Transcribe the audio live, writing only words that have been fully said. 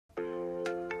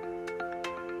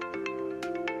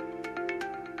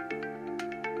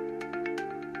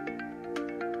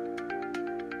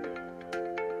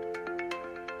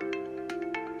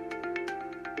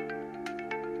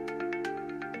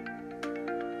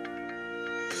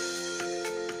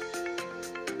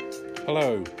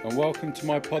Hello and welcome to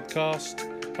my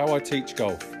podcast, How I Teach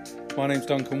Golf. My name's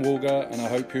Duncan Walger and I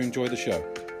hope you enjoy the show.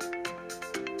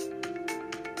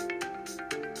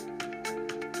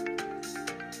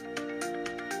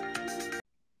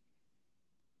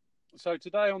 So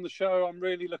today on the show, I'm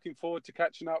really looking forward to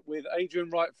catching up with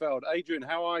Adrian Reitfeld. Adrian,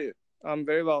 how are you? I'm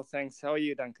very well, thanks. How are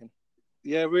you, Duncan?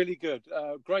 Yeah, really good.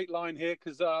 Great line here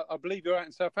because I believe you're out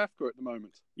in South Africa at the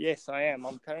moment. Yes, I am.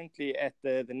 I'm currently at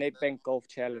the Nedbank Golf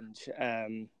Challenge,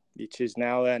 which is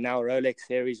now a Rolex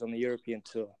Series on the European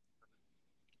Tour.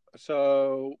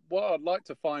 So what I'd like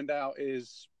to find out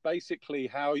is basically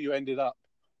how you ended up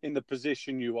in the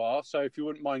position you are. So if you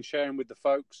wouldn't mind sharing with the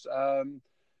folks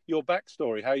your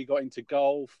backstory, how you got into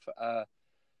golf.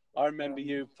 I remember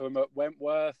you from at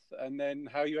Wentworth, and then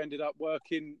how you ended up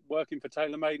working for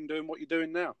TaylorMade and doing what you're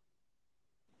doing now.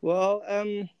 Well, I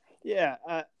mean,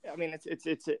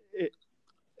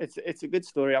 it's a good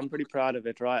story. I'm pretty proud of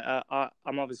it, right?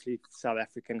 I'm obviously South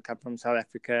African, come from South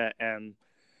Africa,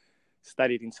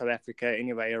 studied in South Africa.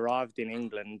 Anyway, arrived in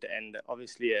England, and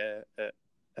obviously a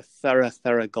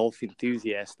thorough golf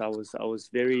enthusiast. I was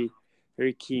very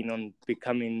keen on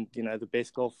becoming, the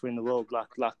best golfer in the world, like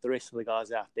the rest of the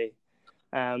guys out there.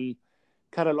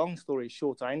 Cut a long story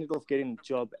short, I ended up getting a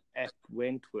job at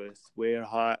Wentworth, where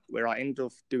I ended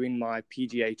up doing my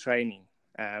PGA training.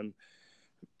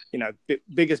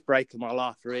 Biggest break of my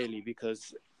life, really,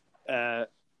 because you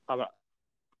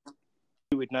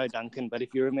would know, Duncan, but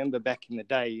if you remember back in the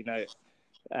day,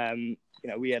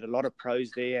 we had a lot of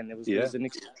pros there, and there was an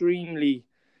extremely,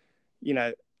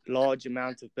 large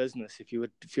amount of business. If you're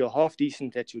half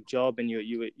decent at your job and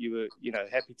you were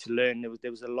happy to learn,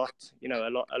 there was a lot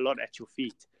at your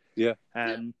feet.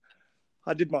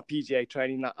 I did my PGA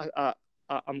training.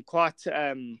 I'm quite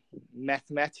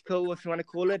mathematical, if you want to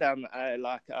call it. I'm a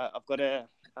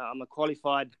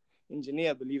qualified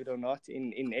engineer, believe it or not,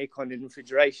 in aircon and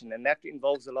refrigeration, and that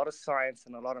involves a lot of science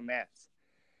and a lot of maths.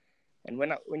 And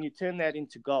when you turn that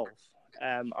into golf,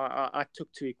 I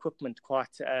took to equipment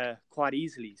quite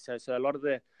easily. So a lot of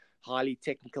the highly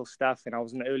technical stuff, and I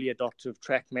was an early adopter of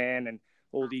TrackMan and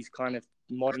all these kind of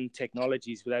modern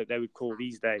technologies they would call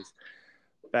these days.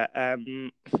 But I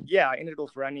ended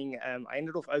up opening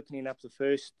up the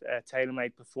first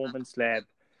TaylorMade Performance Lab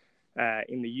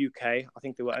in the UK. I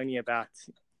think there were only about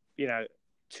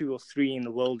 2 or 3 in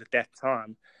the world at that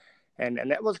time,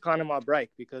 and that was kind of my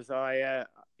break, because I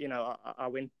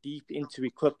went deep into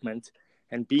equipment,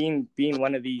 and being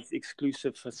one of these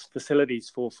exclusive facilities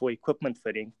for equipment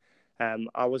fitting,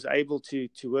 I was able to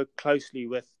work closely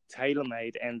with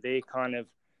TaylorMade and their kind of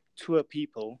tour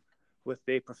people with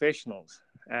their professionals.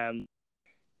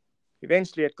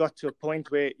 Eventually it got to a point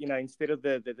where, instead of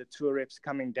the tour reps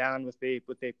coming down with their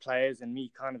players and me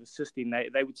kind of assisting,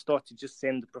 they would start to just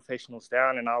send the professionals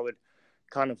down, and I would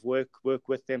kind of work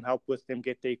with them, help with them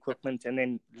get the equipment, and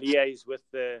then liaise with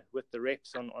the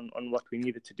reps on what we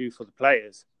needed to do for the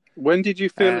players. When did you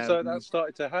feel as though that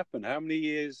started to happen? How many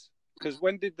years? Because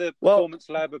when did the Performance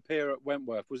Lab appear at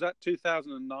Wentworth? Was that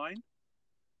 2009?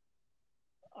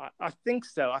 I think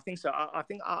so. I think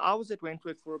I was at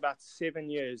Wentworth for about 7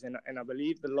 years, and I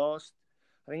believe it was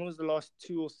the last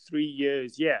 2 or 3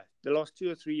 years. Yeah, the last 2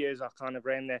 or 3 years I kind of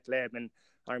ran that lab, and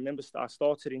I remember I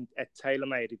started at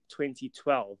TaylorMade in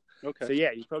 2012. Okay. So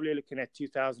yeah, you're probably looking at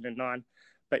 2009.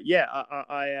 But yeah,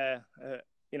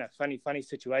 funny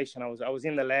situation. I was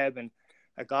in the lab, and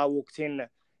a guy walked in.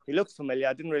 He looked familiar.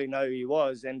 I didn't really know who he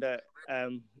was, and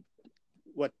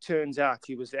what turns out,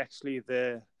 he was actually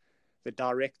the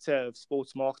director of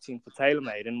sports marketing for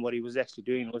TaylorMade, and what he was actually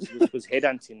doing was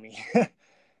headhunting me.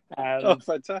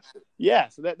 Fantastic. Yeah,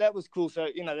 so that was cool. So,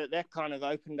 that kind of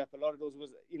opened up a lot of doors.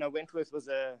 Wentworth was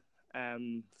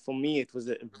for me, it was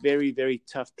a very, very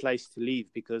tough place to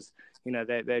leave, because,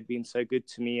 they'd been so good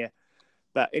to me.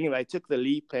 But anyway, I took the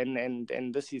leap, and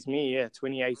this is me. Yeah,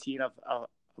 2018, I've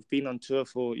been on tour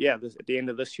for, at the end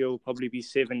of this year will probably be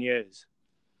 7 years.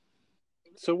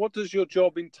 So what does your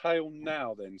job entail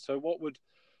now then? So what would,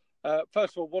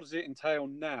 first of all, what does it entail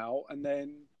now? And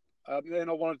then I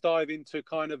want to dive into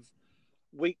kind of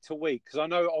week to week, because I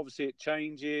know obviously it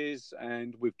changes,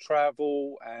 and with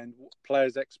travel and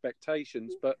players'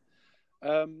 expectations, but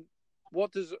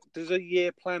what does a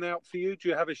year plan out for you? Do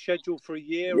you have a schedule for a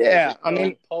year? Yeah, or is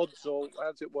it pods, or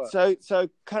how does it work? So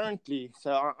currently,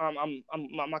 I'm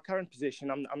my current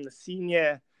position. I'm the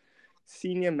senior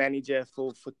manager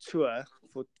for tour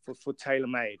for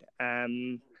TaylorMade.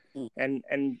 And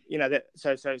that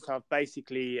so I've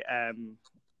basically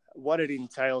what it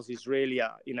entails is really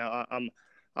I'm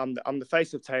the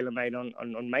face of TaylorMade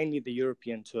on mainly the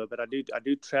European tour, but I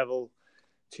do travel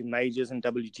majors and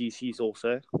WGCs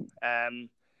also.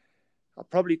 I'll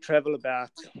probably travel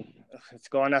about, it's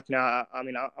gone up now. I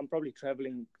mean, I'm probably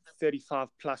traveling 35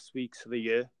 plus weeks of the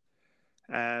year,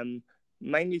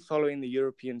 mainly following the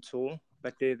European tour.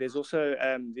 But there's also,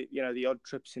 the odd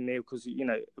trips in there because,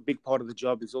 a big part of the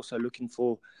job is also looking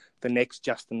for the next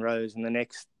Justin Rose and the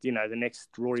next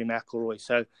Rory McIlroy.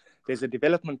 So there's a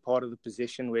development part of the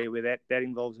position where that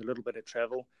involves a little bit of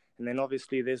travel. And then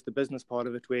obviously there's the business part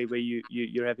of it where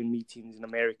you're having meetings in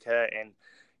America and,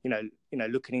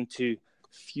 looking into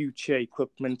future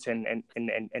equipment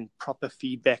and proper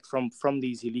feedback from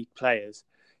these elite players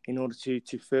in order to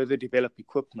further develop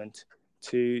equipment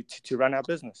to run our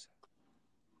business.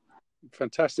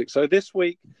 Fantastic. So this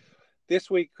week,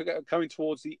 coming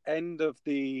towards the end of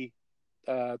the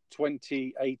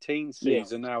 2018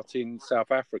 season out in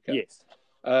South Africa. Yes.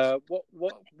 What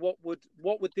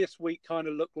would this week kind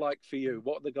of look like for you?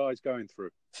 What are the guys going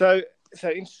through? So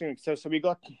interesting. So we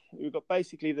got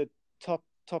basically the top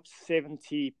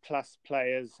 70 plus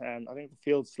players. I think the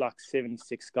field's like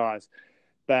 76 guys.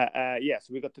 But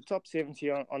so we got the top 70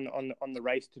 on the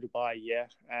race to Dubai. Yeah.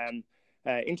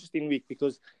 Interesting week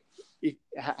because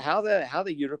how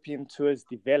the European tours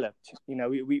developed.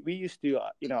 We used to.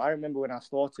 I remember when I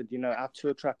started. Our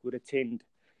tour truck would attend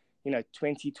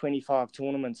 20, 25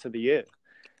 tournaments of the year.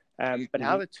 But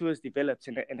how the tours developed,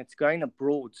 and it's going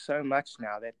abroad so much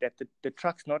now that the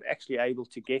truck's not actually able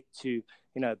to get to,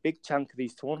 a big chunk of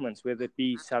these tournaments, whether it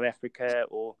be South Africa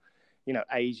or,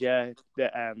 Asia,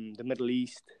 the Middle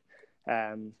East.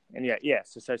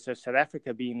 So South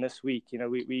Africa being this week,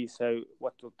 so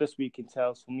what this week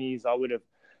entails for me is I would have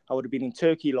been in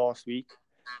Turkey last week.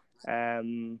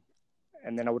 And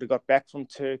then I would have got back from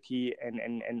Turkey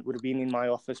and would have been in my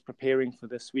office preparing for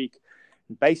this week.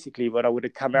 Basically, what I would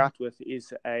have come out with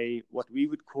is what we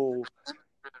would call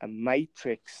a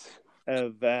matrix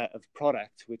of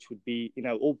product, which would be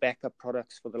all backup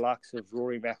products for the likes of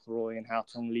Rory McIlroy and Hao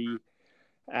Tong Lee,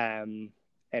 and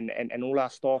all our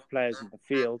staff players in the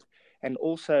field, and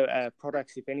also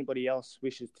products if anybody else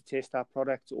wishes to test our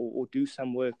product or do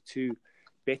some work to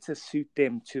better suit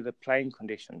them to the playing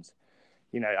conditions.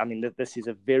 This is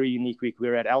a very unique week.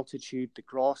 We're at altitude. The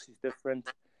grass is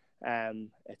different.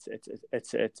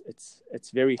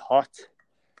 It's very hot.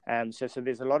 So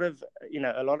there's a lot of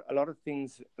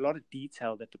things, a lot of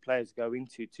detail that the players go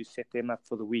into to set them up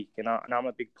for the week, and I'm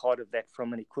a big part of that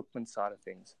from an equipment side of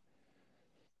things.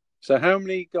 So how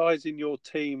many guys in your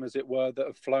team, as it were, that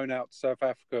have flown out to South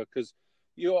Africa? Because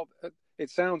it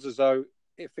sounds as though,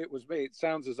 if it was me, it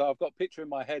sounds as though I've got a picture in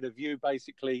my head of you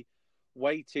basically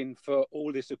waiting for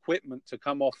all this equipment to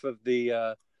come off of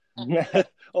the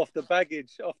off the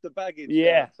baggage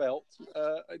belt.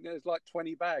 There's like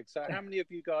 20 bags. So how many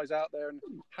of you guys out there, and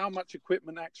how much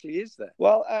equipment actually is there?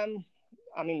 Well,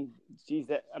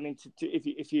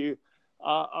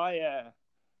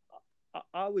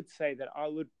 I would say that I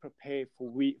would prepare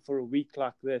for a week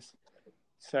like this.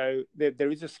 So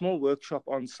there is a small workshop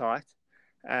on site,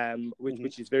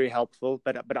 which is very helpful.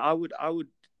 But I would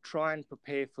try and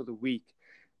prepare for the week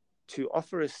to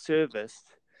offer a service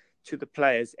to the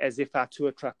players as if our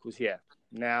tour truck was here.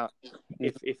 Now,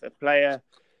 if a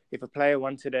player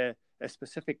wanted a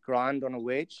specific grind on a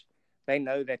wedge, they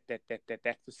know that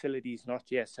facility is not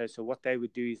here. So what they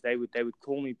would do is they would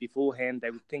call me beforehand.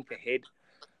 They would think ahead.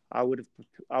 I would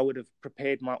have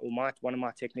prepared one of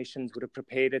my technicians would have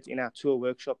prepared it in our tour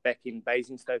workshop back in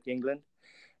Basingstoke, England.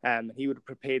 He would have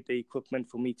prepared the equipment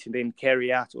for me to then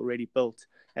carry out already built,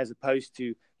 as opposed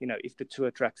to, if the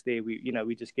tour truck's there,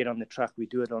 we just get on the truck, we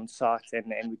do it on site,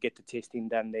 and we get the testing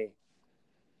done there.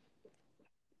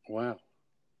 Wow.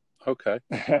 Okay.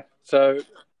 So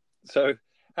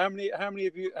how many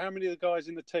of the guys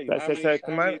in the team?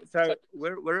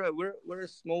 We're a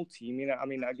small team.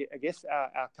 I guess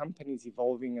our company's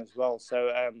evolving as well.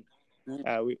 So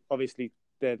we obviously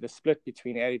the split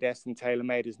between Adidas and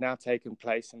TaylorMade has now taken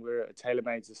place, and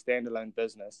TaylorMade's a standalone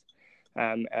business.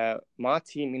 My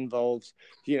team involves,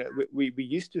 we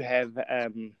used to have like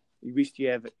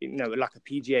a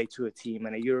PGA Tour team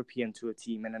and a European Tour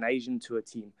team and an Asian Tour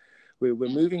team. We're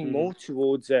moving more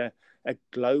towards a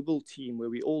global team where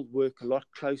we all work a lot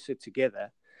closer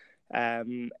together.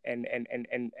 And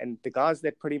the guys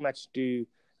that pretty much do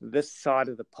this side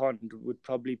of the pond would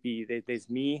probably be there's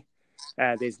me,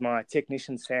 there's my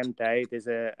technician Sam Day, there's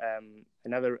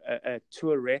another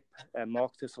tour rep,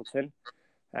 Mark Thistleton.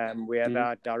 We have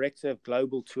our director of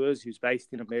global tours who's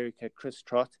based in America, Chris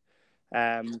Trott.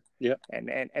 And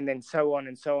then so on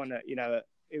and so on.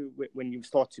 When you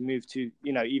start to move to,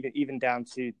 even down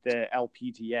to the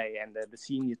LPGA and the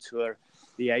senior tour,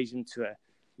 the Asian tour,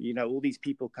 all these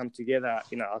people come together.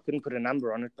 I couldn't put a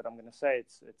number on it, but I'm going to say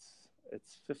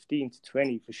it's 15 to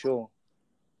 20 for sure.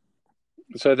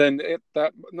 So then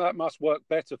that must work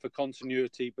better for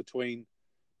continuity between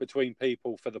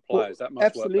people for the players. That must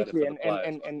absolutely. work better for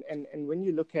the players. And when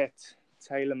you look at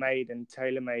TaylorMade and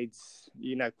TaylorMade's,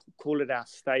 call it our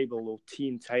stable or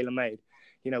team TaylorMade,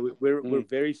 we're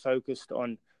very focused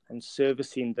on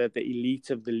servicing the elite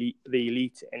of the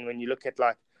elite. And when you look at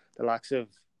like the likes of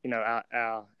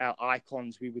our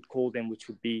icons, we would call them, which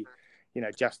would be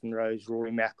Justin Rose,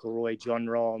 Rory McIlroy, Jon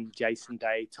Rahm, Jason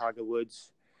Day, Tiger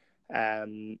Woods.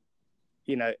 That's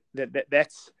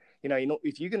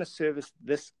if you're going to service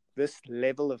this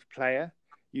level of player,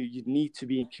 you need to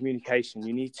be in communication.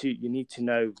 You need to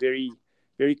know very,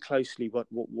 very closely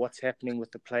what's happening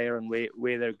with the player and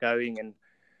where they're going. And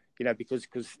because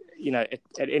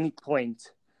at any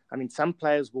point, I mean, some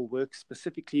players will work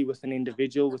specifically with an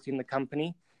individual within the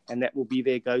company, and that will be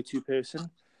their go-to person.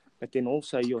 But then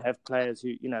also you'll have players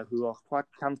who are quite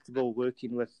comfortable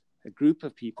working with a group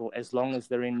of people as long as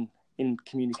they're in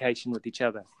communication with each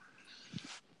other.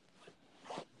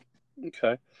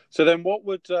 Okay. So then what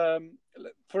would,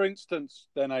 for instance,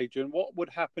 then, Adrian, what would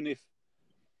happen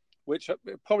which it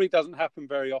probably doesn't happen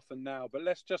very often now, but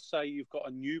let's just say you've got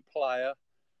a new player,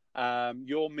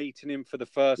 you're meeting him for the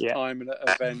first time at an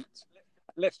event.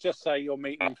 Let's just say you're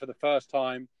meeting him for the first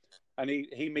time and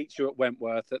he meets you at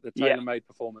Wentworth at the TaylorMade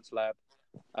Performance Lab.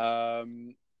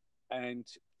 And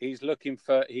he's looking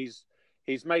for, he's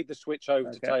made the switch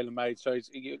over to TaylorMade, so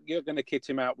you're going to kit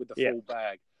him out with the full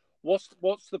bag. What's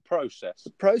the process?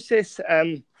 The process.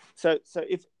 So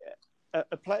if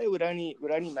a player would only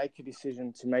make a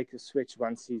decision to make a switch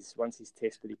once he's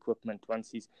tested equipment,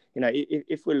 once he's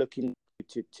if we're looking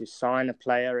to sign a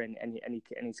player and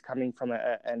he's coming from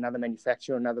another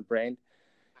manufacturer, another brand,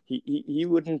 he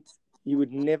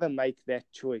would never make that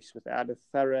choice without a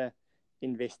thorough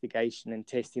investigation and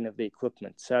testing of the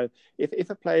equipment. So if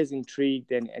a player is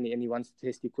intrigued and he wants to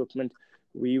test equipment,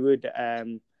 we would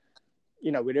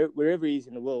wherever he is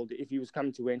in the world, if he was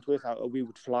coming to Wentworth, we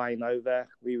would fly him over.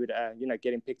 We would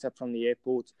get him picked up from the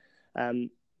airport,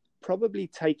 probably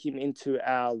take him into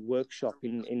our workshop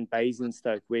in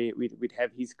Basingstoke, where we'd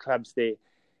have his clubs there,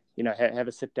 have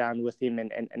a sit down with him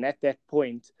and at that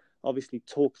point obviously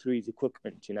talk through his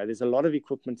equipment. There's a lot of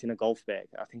equipment in a golf bag.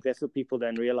 I think that's what people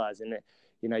don't realize. And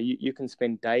you can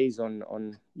spend days on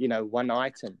one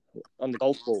item on the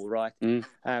golf ball, right?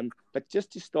 But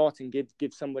just to start and give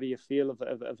somebody a feel of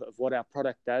what our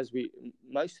product does,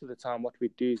 most of the time what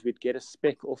we'd do is we'd get a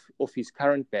spec off his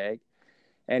current bag,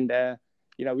 and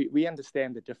we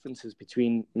understand the differences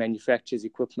between manufacturers'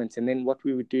 equipment, and then what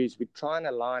we would do is we'd try and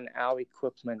align our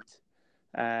equipment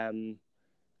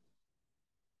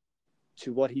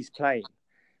to what he's playing.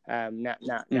 Now,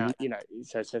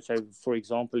 so for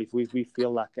example, if we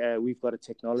feel like we've got a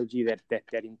technology that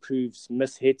improves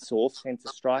miss hits or off center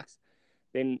strikes,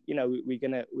 then we're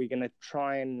gonna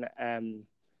try and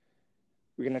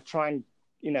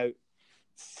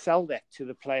sell that to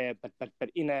the player, but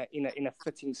in a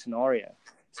fitting scenario.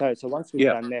 So once we've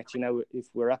done that, if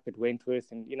we're up at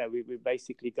Wentworth and we're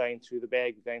basically going through the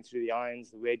bag, going through the irons,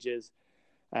 the wedges.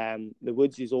 The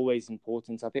woods is always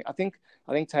important. I think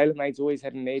TaylorMade's always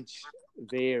had an edge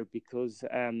there because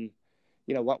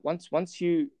once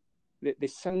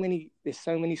there's so many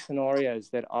scenarios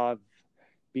that I've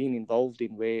been involved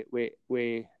in where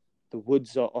the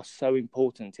woods are so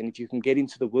important, and if you can get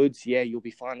into the woods, you'll be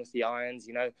fine with the irons.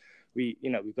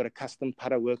 We've got a custom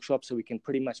putter workshop, so we can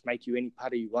pretty much make you any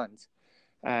putter you want.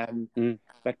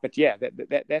 But yeah,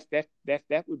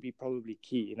 that would be probably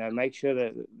key. Make sure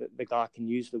that the guy can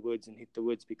use the woods and hit the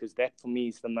woods, because that for me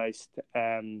is the most.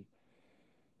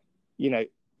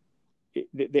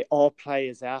 There are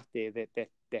players out there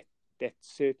that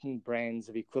certain brands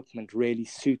of equipment really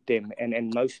suit them,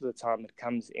 and most of the time it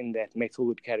comes in that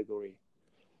metalwood category.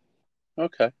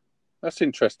 Okay, that's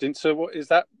interesting. So, what is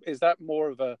that? Is that more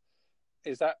of a?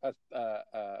 Is that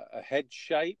a head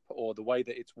shape, or the way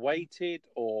that it's weighted,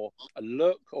 or a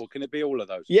look, or can it be all of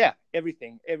those? Yeah,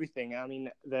 everything. I mean,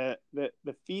 the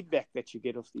feedback that you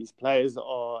get off these players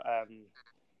are,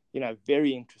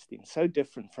 very interesting. So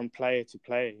different from player to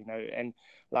player, and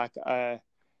like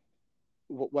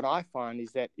what I find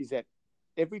is that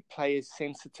every player is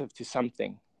sensitive to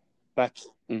something, but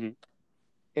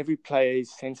every player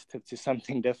is sensitive to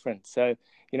something different. So,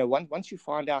 once you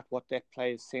find out what that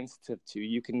player is sensitive to,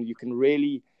 you can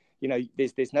really,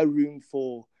 there's no room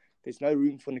for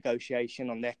negotiation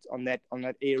on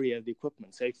that area of the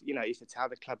equipment. So if it's how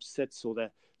the club sits, or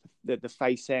the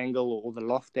face angle, or the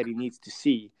loft that he needs to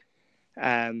see,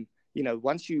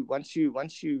 once you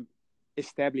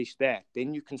establish that,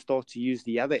 then you can start to use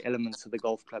the other elements of the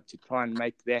golf club to try and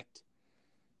make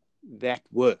that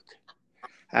work.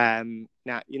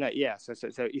 Now, so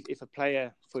if a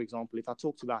player, for example, if I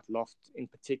talked about loft in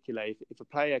particular, if a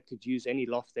player could use any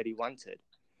loft that he wanted,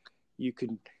 you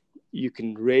can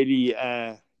really,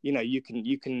 you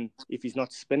can, if he's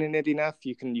not spinning it enough,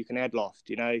 you can add loft,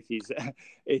 if he's,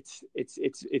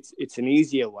 it's an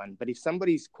easier one. But if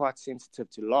somebody's quite sensitive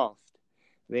to loft,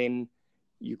 then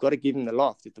you've got to give him the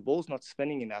loft. If the ball's not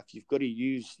spinning enough, you've got to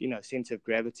use, center of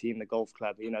gravity in the golf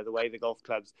club, the way the golf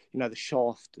clubs, the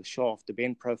shaft, the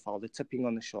bend profile, the tipping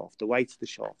on the shaft, the weight of the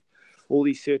shaft, all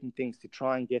these certain things to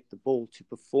try and get the ball to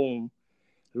perform,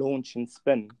 launch and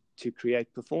spin to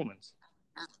create performance.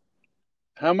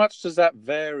 How much does that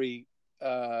vary?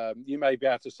 You may be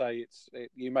able to say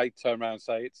you may turn around and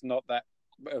say it's not that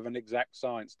of an exact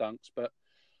science, Dunks, but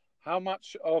how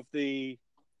much of the,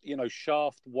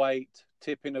 shaft weight,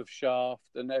 tipping of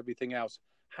shaft and everything else,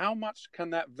 how much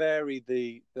can that vary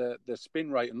the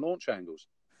spin rate and launch angles?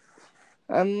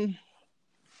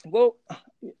 Well,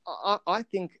 I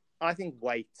think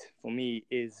weight for me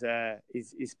is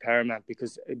paramount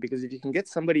because if you can get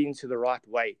somebody into the right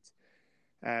weight,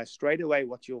 straight away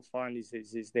what you'll find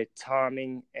is their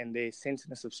timing and their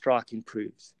centerness of strike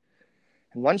improves.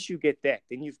 And once you get that,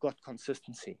 then you've got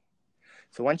consistency.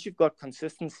 So once you've got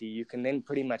consistency, you can then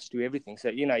pretty much do everything.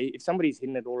 So, if somebody's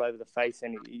hitting it all over the face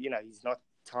and, he's not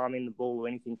timing the ball or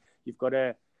anything, you've got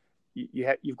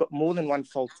more than one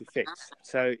fault to fix.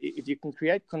 So if you can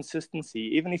create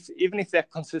consistency, even if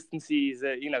that consistency is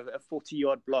a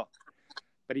 40-yard block,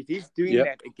 but if he's doing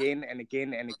that again and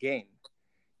again and again,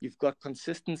 you've got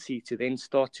consistency to then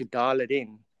start to dial it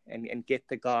in and get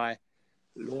the guy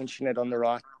launching it on the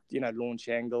right, launch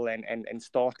angle and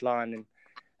start line.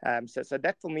 And so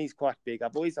that for me is quite big.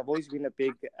 I've always been a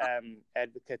big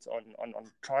advocate on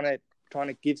trying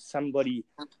to give somebody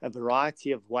a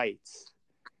variety of weights.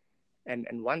 And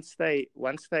once they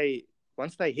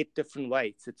hit different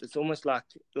weights, it's almost like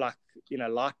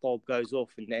light bulb goes off,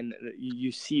 and then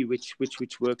you see which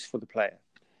works for the player.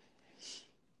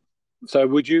 So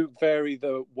would you vary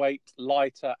the weight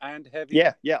lighter and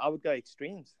heavier? Yeah, I would go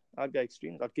extremes. I'd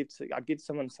give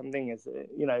someone something as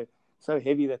so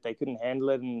heavy that they couldn't handle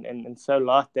it, and so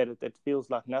light that it feels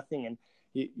like nothing, and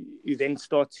you then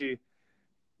start to.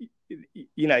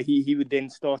 He would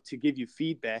then start to give you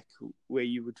feedback where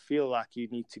you would feel like you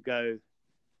need to go,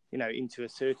 into a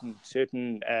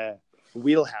certain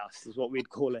wheelhouse is what we'd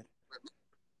call it.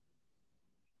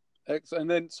 Excellent. And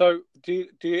then, so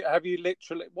have you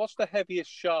literally? What's the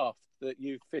heaviest shaft that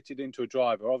you've fitted into a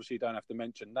driver? Obviously, you don't have to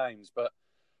mention names, but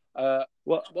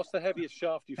what's the heaviest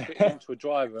shaft you fitted into a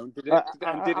driver? And did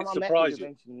it surprise you?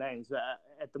 Mention names.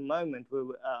 At the moment,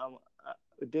 I'm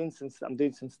doing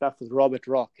some stuff with Robert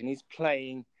Rock, and he's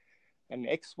playing an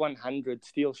X100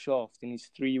 steel shaft in his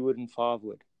 3-wood and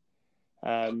 5-wood.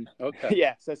 Okay.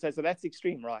 Yeah. So that's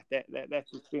extreme, right?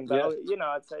 That's extreme. But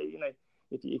I'd say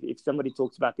if somebody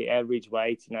talks about the average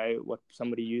weight, what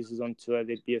somebody uses on tour,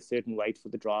 there'd be a certain weight for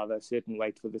the driver, a certain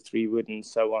weight for the 3-wood, and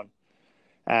so on.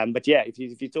 But yeah, if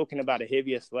you're talking about a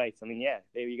heaviest weight, I mean, yeah,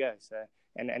 there you go. So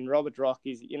and Robert Rock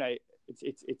is,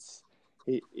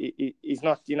 he's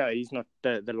not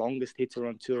the longest hitter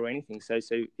on tour or anything. So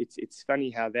it's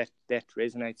funny how that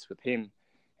resonates with him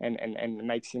and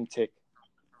makes him tick.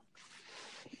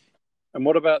 And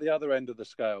what about the other end of the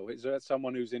scale? Is there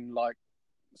someone who's in like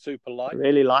super light?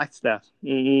 Really light stuff.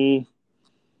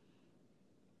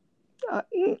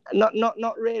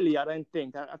 Not really. I don't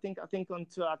think. I think on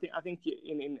tour. I think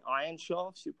in iron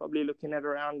shafts you're probably looking at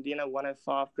around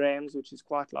 105 grams, which is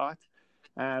quite light.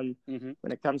 When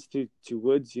it comes to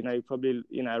woods, probably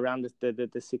around the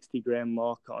 60 gram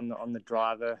mark on the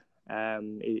driver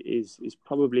is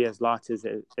probably as light as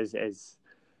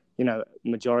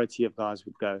majority of guys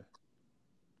would go.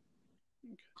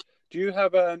 Do you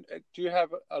have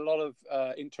a lot of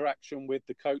interaction with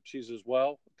the coaches as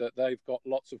well? That they've got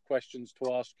lots of questions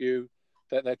to ask you,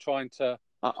 that they're trying to.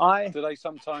 Do they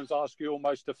sometimes ask you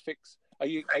almost to fix? Are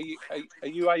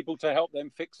you able to help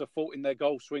them fix a fault in their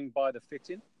golf swing by the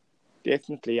fitting?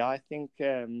 Definitely, I think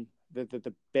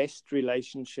the best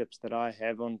relationships that I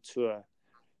have on tour,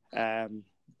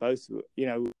 both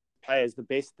players, the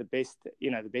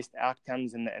best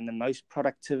outcomes and the most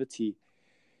productivity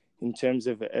in terms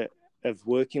of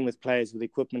working with players with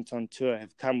equipment on tour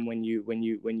have come when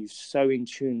you're so in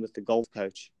tune with the golf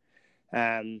coach.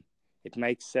 It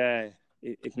makes the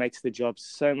job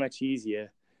so much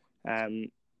easier.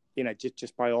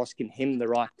 Just by asking him the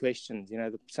right questions.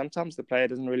 Sometimes the player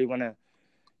doesn't really want to.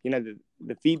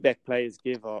 The feedback players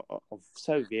give are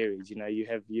so varied.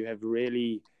 You have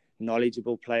really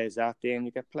knowledgeable players out there, and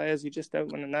you got players who just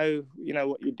don't want to know,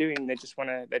 what you're doing. They just want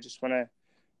to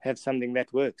have something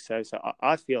that works. So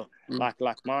I feel like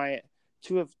my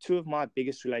two of my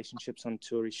biggest relationships on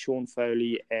tour is Sean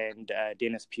Foley and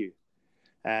Dennis Pugh.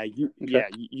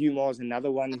 Umar is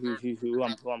another one who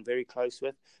I'm very close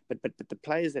with. But the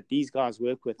players that these guys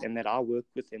work with and that I work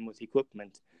with them with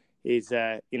equipment is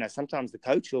sometimes the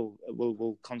coach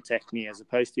will contact me as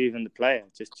opposed to even the player,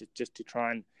 just to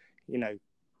try and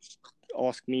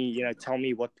ask me, tell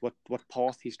me what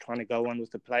path he's trying to go on with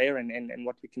the player and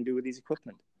what we can do with his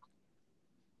equipment.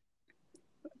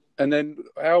 And then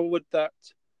how would that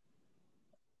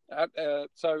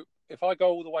so if I go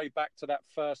all the way back to that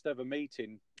first ever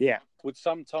meeting, would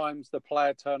sometimes the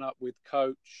player turn up with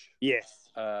coach,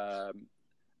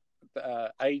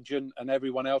 agent and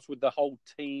everyone else? Would the whole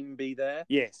team be there?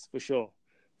 Yes, for sure.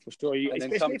 And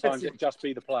then sometimes it'd just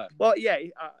be the player. Well,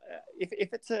 if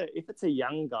it's a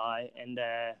young guy and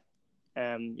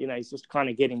he's just kind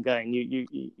of getting going, you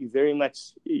very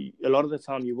much, a lot of the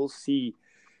time you will see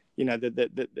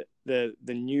the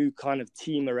new kind of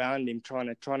team around him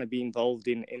trying to be involved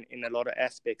in a lot of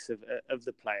aspects of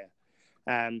the player.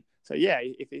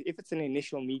 If it's an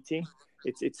initial meeting,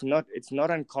 it's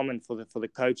not uncommon for the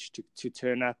coach to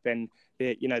turn up and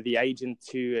the agent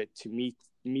to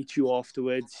meet you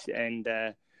afterwards. And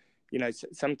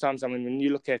sometimes, I mean, when you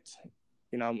look at,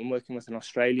 I'm working with an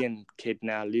Australian kid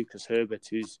now, Lucas Herbert,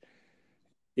 who's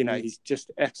he's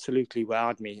just absolutely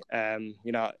wowed me.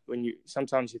 When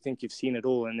sometimes you think you've seen it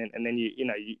all, and then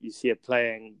you see a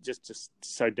player and just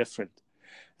so different.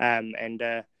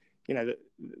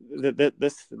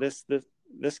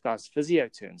 This guy's physio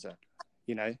turns up.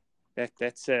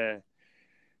 That's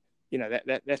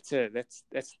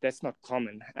not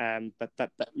common. But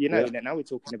now we're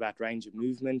talking about range of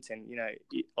movement, and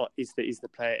is the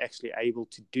player actually able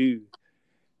to do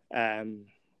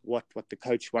what the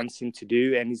coach wants him to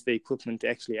do, and is the equipment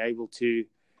actually able to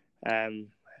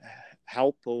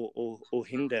help or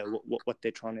hinder what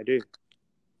they're trying to do?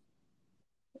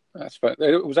 That's fair.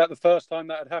 Was that the first time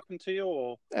that had happened to you,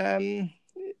 or?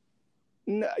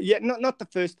 No, not the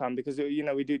first time, because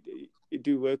we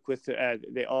do work with.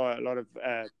 There are a lot of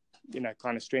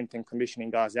kind of strength and conditioning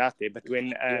guys out there, but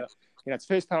when it's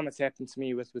the first time it's happened to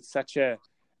me with such a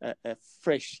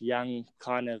fresh, young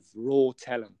kind of raw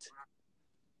talent.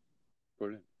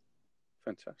 Brilliant,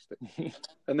 fantastic.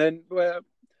 And then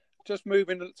just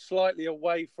moving slightly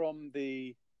away from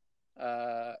the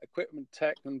equipment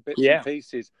tech and bits and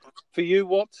pieces. For you,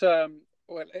 what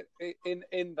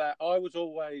in that, I was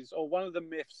always, or one of the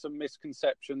myths and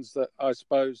misconceptions that I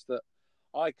suppose that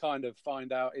I kind of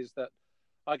find out is that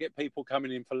I get people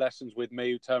coming in for lessons with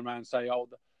me who turn around and say, "Oh,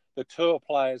 the tour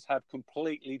players have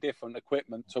completely different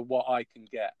equipment to what I can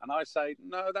get," and I say,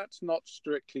 no, that's not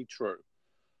strictly true.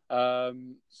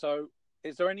 So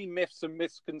is there any myths and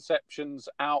misconceptions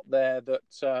out there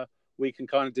that we can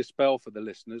kind of dispel for the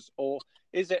listeners? Or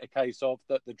is it a case of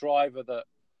that the driver that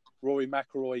Rory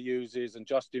McIlroy uses and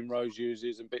Justin Rose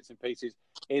uses and bits and pieces,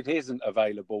 it isn't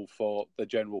available for the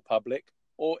general public?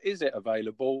 Or is it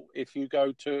available if you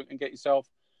go to and get yourself,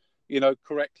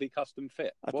 correctly custom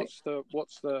fit? What's the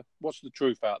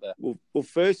truth out there? Well,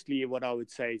 firstly, what I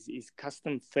would say is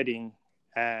custom fitting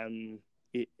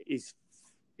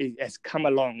it has come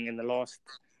along in the last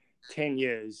 10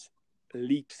 years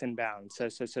leaps and bounds. So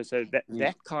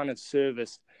that kind of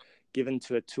service given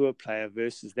to a tour player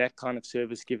versus that kind of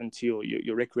service given to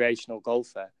your recreational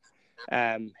golfer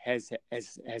has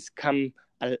come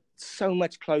so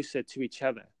much closer to each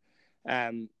other.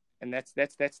 And that's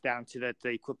down to the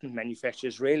equipment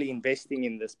manufacturers really investing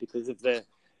in this because of that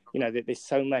there's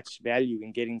so much value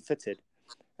in getting fitted.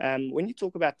 When you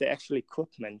talk about the actual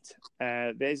equipment,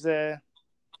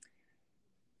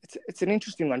 it's an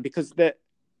interesting one, because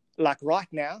right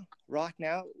now,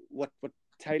 what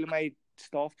TaylorMade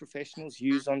staff professionals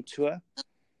use on tour,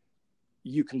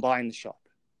 you can buy in the shop,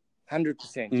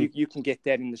 100%. You can get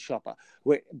that in the shop.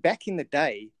 Where back in the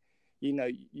day,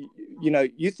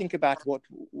 you think about what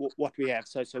we have.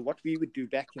 So what we would do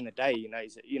back in the day,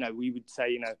 is we would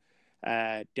say,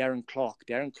 Darren Clark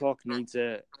needs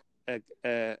a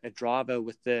driver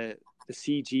with the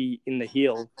CG in the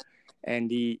heel,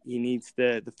 and he needs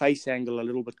the face angle a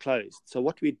little bit closed. So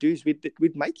what we'd do is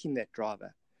we'd make him that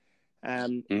driver.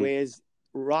 Whereas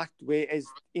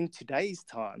in today's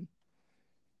time,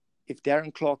 if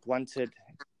Darren Clark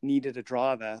needed a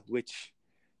driver which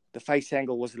the face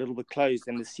angle was a little bit closed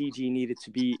and the CG needed to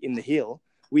be in the heel,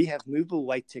 we have movable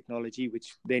weight technology,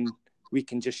 which then we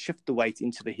can just shift the weight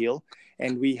into the heel,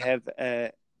 and we have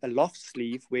a loft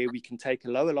sleeve where we can take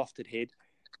a lower lofted head,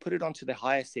 put it onto the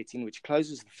higher setting, which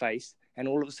closes the face, and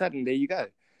all of a sudden, there you go.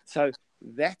 So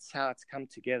that's how it's come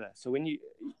together. So when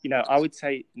I would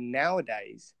say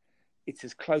nowadays, it's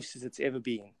as close as it's ever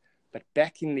been. But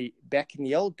back in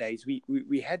the old days, we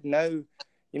had no,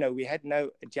 we had no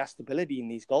adjustability in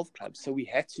these golf clubs. So we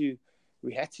had to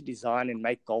design and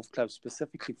make golf clubs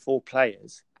specifically for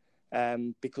players,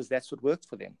 because that's what worked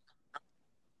for them.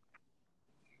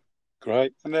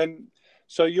 Great. And then,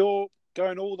 so you're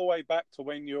going all the way back to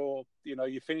when you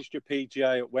finished your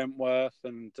PGA at Wentworth,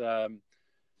 and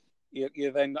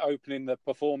you're then opening the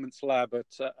performance lab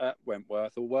at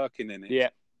Wentworth, or working in it. Yeah.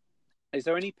 Is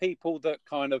there any people that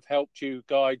kind of helped you,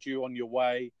 guide you on your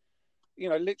way,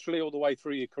 literally all the way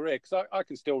through your career? Because I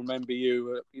can still remember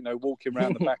you, walking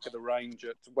around the back of the range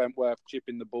at Wentworth,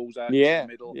 chipping the balls out in the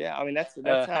middle. Yeah, I mean, that's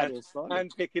how it all started.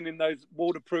 And picking in those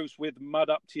waterproofs with mud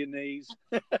up to your knees.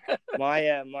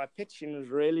 My pitching was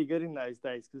really good in those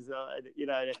days, because, I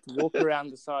had to walk around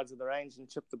the sides of the range and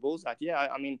chip the balls out. Yeah,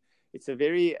 I mean, it's a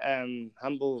very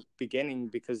humble beginning,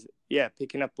 because,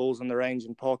 picking up balls on the range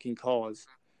and parking cars.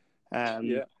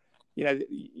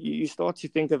 You start to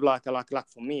think of like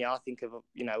for me, I think of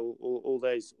all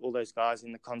those guys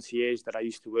in the concierge that I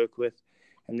used to work with,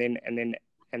 and then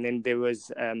there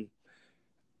was there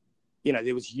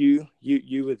was you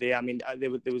were there. I mean, there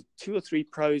was 2 or 3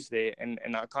 pros there, and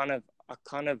I kind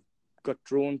of got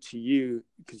drawn to you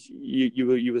because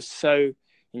you were so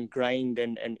ingrained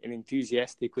and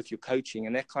enthusiastic with your coaching,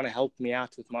 and that kind of helped me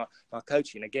out with my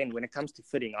coaching. Again, when it comes to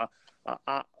fitting,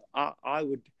 I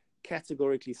would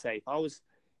categorically say if I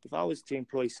was to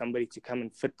employ somebody to come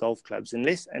and fit golf clubs,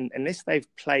 unless they've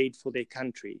played for their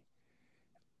country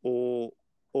or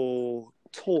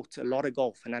taught a lot of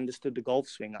golf and understood the golf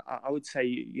swing, I would say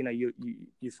you're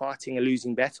fighting a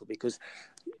losing battle, because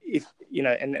if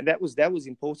and that was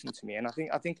important to me. And I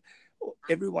think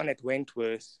everyone at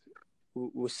Wentworth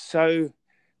was so,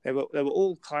 they were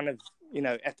all kind of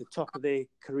at the top of their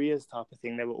careers type of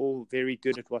thing. They were all very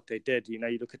good at what they did. You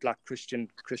look at like Christian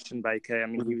Baker. I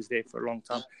mean, he was there for a long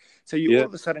time. So all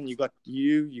of a sudden you got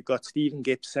Stephen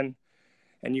Gibson,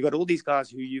 and you got all these guys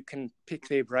who you can pick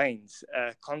their brains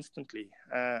constantly.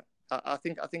 I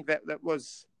think that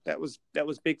was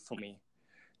big for me.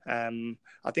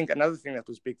 I think another thing that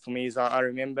was big for me is I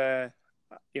remember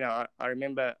I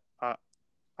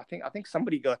think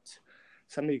somebody got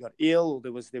ill.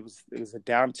 There was a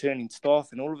downturn in staff,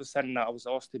 and all of a sudden I was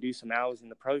asked to do some hours in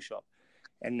the pro shop,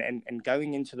 and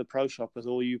going into the pro shop with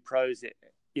all you pros,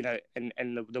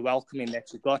 and the welcoming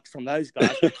that you got from those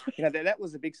guys, that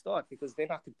was a big start, because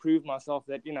then I could prove myself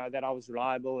that that I was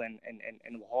reliable and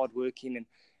hardworking,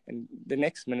 and the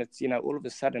next minute, all of a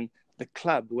sudden the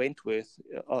club Wentworth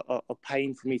are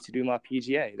paying for me to do my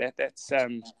PGA.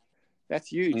 That's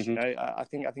huge. Mm-hmm.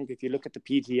 I think if you look at the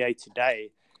PGA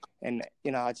today, and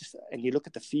you look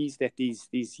at the fees that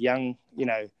these young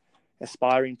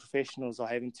aspiring professionals are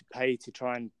having to pay to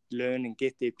try and learn and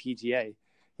get their PGA,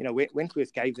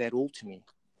 Wentworth gave that all to me.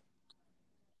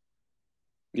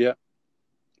 Yeah,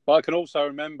 but I can also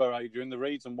remember, Adrian, the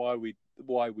reason why we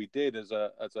did as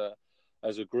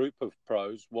a group of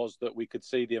pros was that we could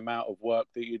see the amount of work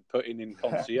that you'd put in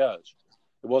concierge.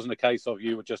 It wasn't a case of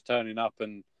you were just turning up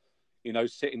and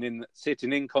sitting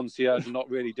in concierge and not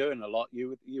really doing a lot.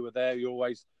 You were there. You're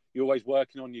always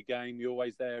working on your game. You're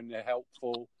always there and you're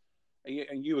helpful,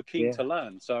 and you were keen to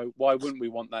learn. So why wouldn't we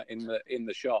want that in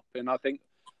the shop? And I think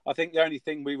the only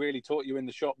thing we really taught you in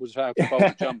the shop was how to bowl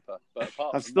a jumper. But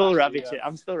apart I'm still rubbish at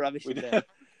that.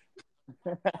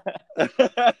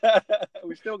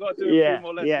 We still got to do a few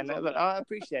more lessons. Yeah, no, but I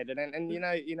appreciate it, and you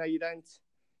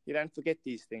don't forget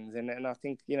these things, and I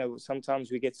think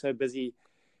sometimes we get so busy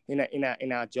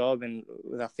in our job and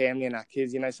with our family and our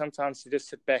kids, sometimes to just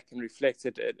sit back and reflect,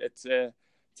 it's a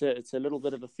little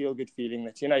bit of a feel good feeling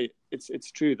that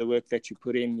it's true, the work that you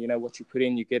put in, what you put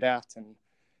in, you get out, and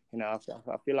I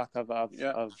feel like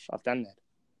I've done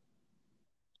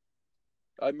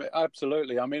that.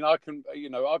 Absolutely. I mean, I can,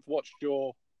 I've watched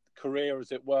your career,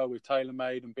 as it were, with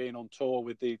TaylorMade and being on tour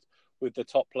with the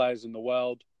top players in the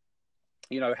world.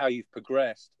 How you've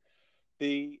progressed.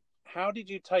 How did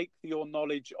you take your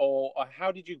knowledge, or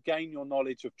how did you gain your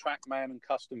knowledge of TrackMan and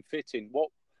custom fitting?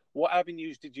 What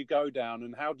avenues did you go down,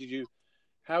 and how did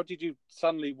you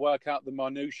suddenly work out the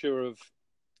minutiae of,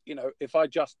 if I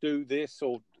just do this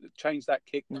or change that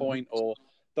kick point or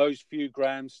those few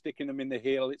grams, sticking them in the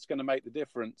heel, it's going to make the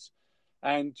difference.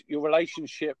 And your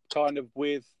relationship kind of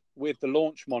with the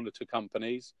launch monitor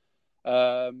companies,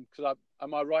 because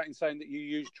am I right in saying that you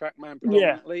use TrackMan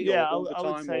predominantly? Yeah, all the I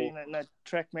time, would say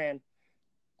TrackMan.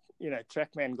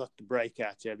 TrackMan got the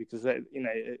breakout, because I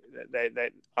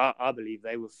believe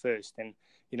they were first, and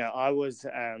I was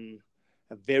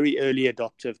a very early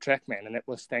adopter of TrackMan, and that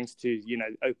was thanks to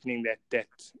opening that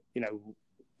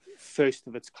first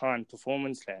of its kind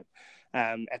performance lab.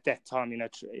 At that time,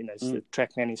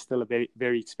 TrackMan is still a very,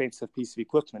 very expensive piece of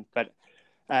equipment, but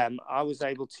I was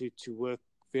able to work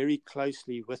very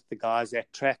closely with the guys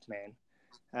at TrackMan,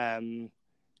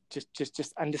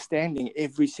 just understanding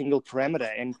every single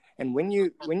parameter. And when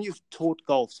you've taught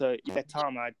golf, so at that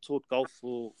time I taught golf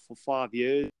for 5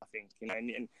 years, I think,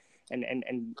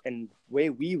 and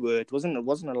where we were, it wasn't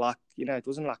like it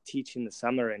wasn't like teaching in the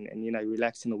summer and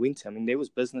relax in the winter. I mean, there was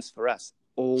business for us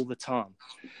all the time.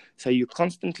 So you're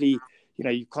constantly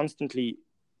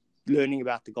learning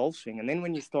about the golf swing. And then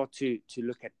when you start to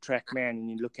look at TrackMan and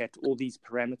you look at all these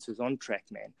parameters on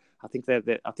TrackMan, I think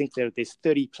there's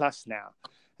 30 plus now.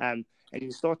 And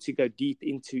you start to go deep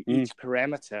into each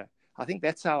parameter. I think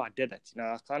that's how I did it.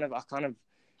 I kind of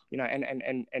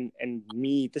and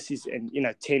me, this is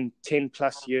 10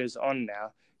 plus years on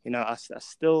now. I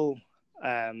still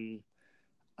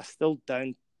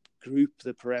don't group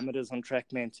the parameters on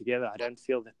TrackMan together. I don't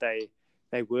feel that they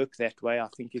work that way. I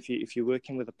think if you're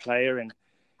working with a player and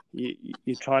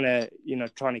you're trying to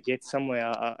get somewhere,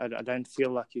 I don't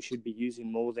feel like you should be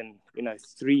using more than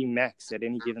 3 max at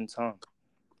any given time.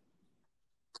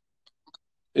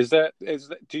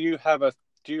 Do you have a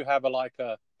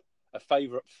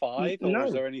favorite 5, or no,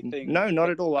 is there anything? No, not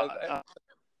at all.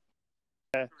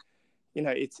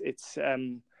 It's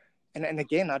and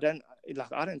again, I don't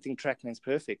think TrackMan's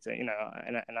perfect, and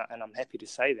I'm happy to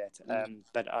say that.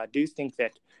 But I do think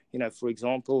that for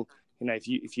example,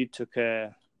 if you took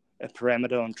a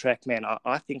parameter on TrackMan,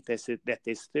 I think there's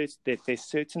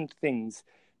certain things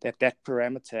that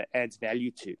parameter adds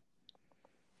value to.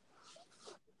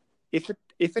 If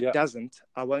it doesn't,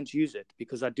 I won't use it,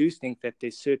 because I do think that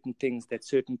there's certain things that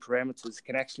certain parameters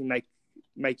can actually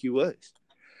make you worse.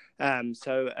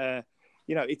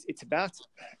 It's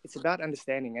about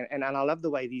understanding, and I love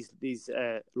the way these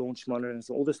launch monitors,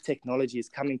 all this technology is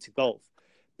coming to golf,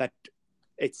 but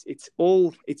it's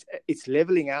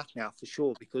leveling out now for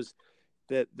sure, because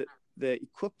the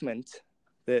equipment,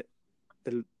 the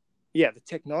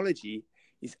technology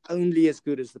is only as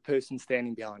good as the person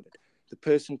standing behind it, the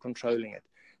person controlling it.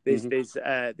 There's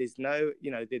no,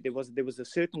 there was a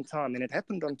certain time, and it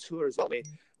happened on tour as well,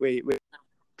 where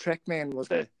TrackMan was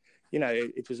it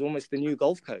was almost the new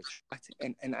golf coach, right?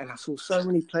 And I saw so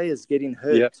many players getting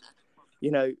hurt,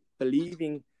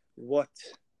 believing what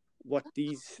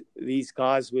these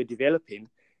guys were developing,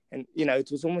 and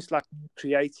it was almost like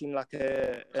creating like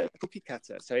a cookie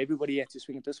cutter. So everybody had to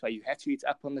swing it this way. You had to hit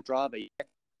up on the driver. You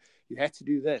had to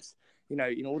do this. In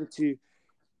order to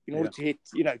hit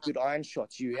good iron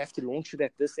shots, you have to launch it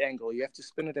at this angle. You have to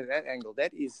spin it at that angle.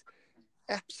 That is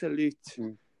absolute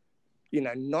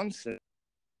nonsense.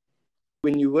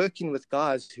 When you're working with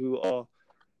guys who are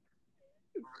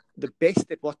the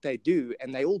best at what they do,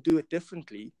 and they all do it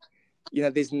differently,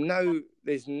 there's no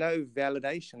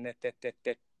validation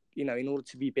that in order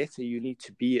to be better, you need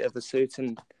to be of a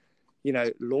certain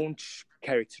launch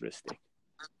characteristic.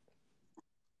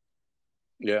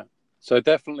 Yeah. So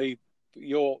definitely,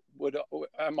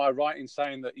 am I right in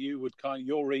saying that you would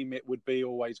your remit would be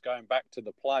always going back to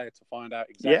the player to find out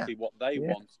exactly what they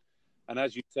want, and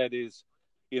as you said, is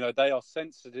they are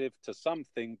sensitive to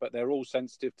something, but they're all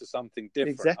sensitive to something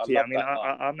different. Exactly.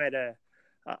 I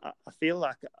feel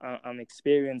like I'm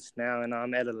experienced now, and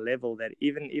I'm at a level that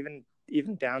even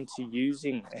down to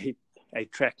using a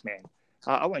TrackMan,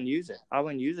 I won't use it. I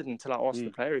won't use it until I ask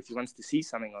the player if he wants to see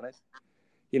something on it.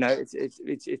 I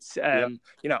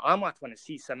might want to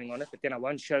see something on it, but then I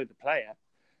won't show the player.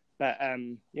 But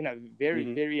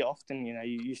very often,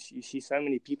 you see so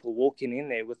many people walking in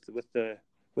there with the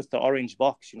orange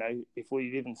box. Before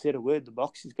you've even said a word, the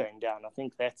box is going down. I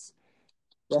think that's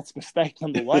mistake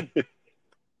number one.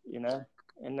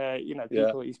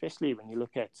 People, especially when you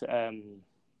look at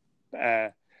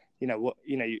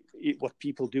what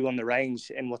people do on the range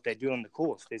and what they do on the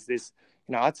course. There's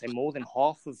I'd say more than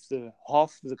half of the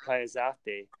players out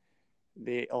there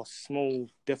are small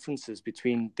differences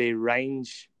between their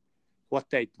range, what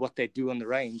they do on the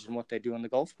range, and what they do on the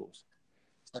golf course.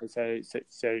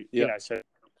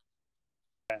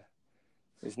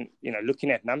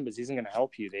 Looking at numbers isn't going to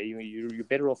help you there. You're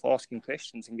better off asking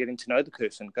questions and getting to know the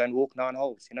person. Go and walk 9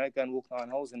 holes. Go and walk 9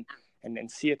 holes and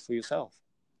see it for yourself.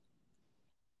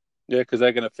 Yeah, because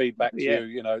they're going to feed back to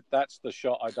you. That's the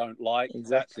shot I don't like.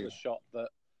 Exactly. That's the shot that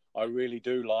I really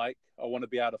do like. I want to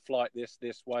be able to flight this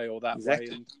way or that way.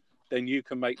 then you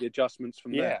can make the adjustments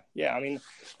from there. Yeah. I mean,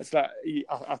 it's like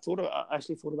I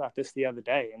actually thought about this the other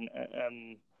day, and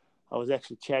I was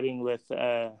actually chatting with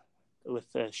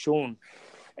Sean.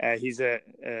 He's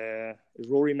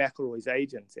Rory McIlroy's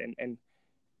agent, and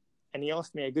he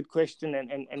asked me a good question,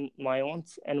 and my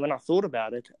aunt. And when I thought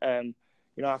about it, I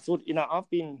thought,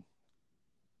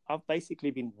 I've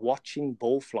basically been watching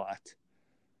ball flight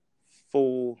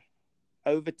for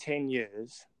over 10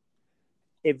 years,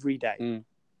 every day,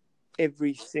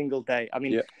 every single day. I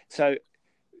mean, so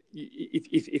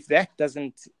if that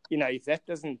doesn't, if that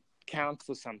doesn't count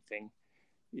for something,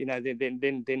 then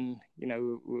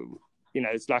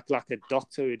it's like a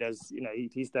doctor who does,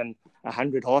 he's done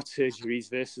 100 heart surgeries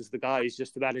versus the guy who's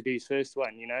just about to do his first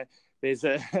one. There's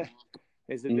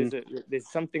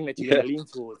something that you're going to lean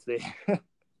towards there.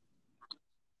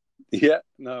 Yeah,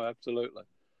 no, absolutely.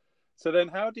 So then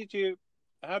how did you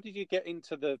get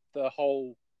into the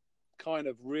whole kind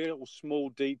of real small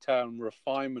detail and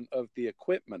refinement of the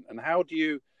equipment? And how do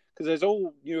you, because there's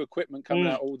all new equipment coming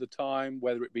out all the time,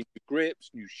 whether it be new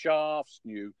grips, new shafts,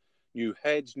 new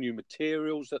heads, new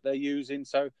materials that they're using.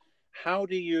 So how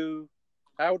did you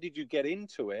get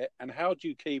into it, and how do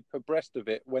you keep abreast of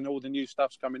it when all the new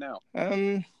stuff's coming out?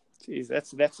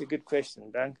 That's a good question,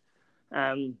 Doug.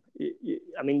 I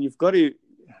mean, you've got to,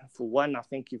 for one, I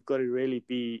think you've got to really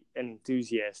be an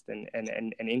enthusiast and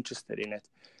interested in it,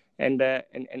 and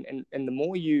the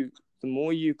more you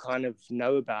kind of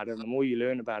know about it, the more you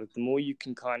learn about it, the more you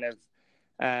can kind of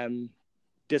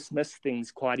dismiss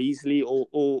things quite easily,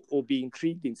 or be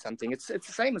intrigued in something. It's the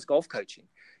same as golf coaching.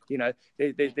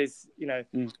 There's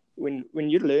when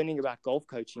you're learning about golf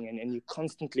coaching and you're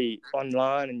constantly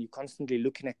online and you're constantly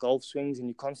looking at golf swings and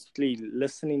you're constantly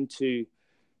listening to,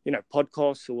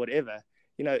 podcasts or whatever,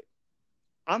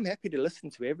 I'm happy to listen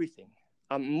to everything.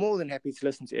 I'm more than happy to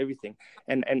listen to everything.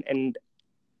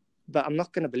 But I'm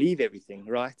not going to believe everything,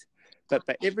 right? But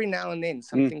every now and then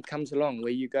something comes along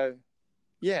where you go,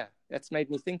 yeah, that's made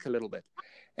me think a little bit.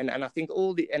 And I think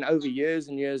over years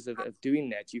and years of doing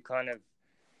that, you kind of,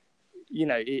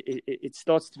 it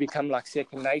starts to become like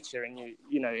second nature, and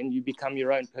you become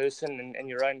your own person and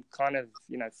your own kind of,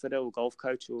 fitter or golf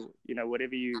coach, or,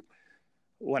 whatever you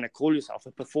want to call yourself,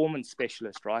 a performance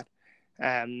specialist, right?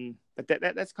 But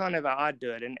that's kind of how I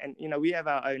do it. And we have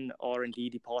our own R&D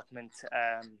department,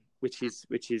 which is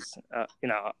I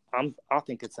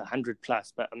think it's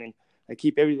 100+, but I mean, they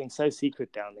keep everything so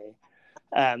secret down there.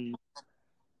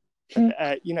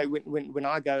 When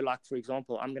I go, like, for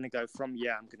example, I'm going to go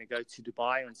to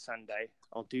Dubai on Sunday.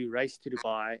 I'll do race to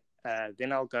Dubai.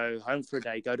 Then I'll go home for a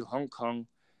day, go to Hong Kong,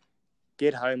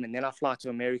 get home, and then I fly to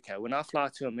America. When I fly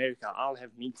to America, I'll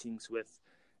have meetings with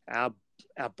our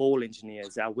ball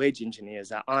engineers, our wedge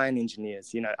engineers, our iron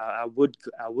engineers, our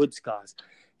woods guys.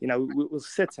 We'll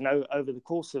sit, and over the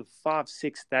course of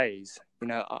 5-6 days,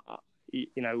 I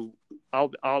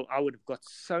would have got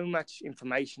so much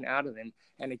information out of them.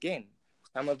 And again,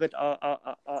 some of it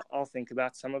I'll think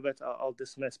about, some of it I'll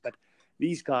dismiss. But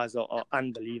these guys are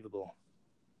unbelievable.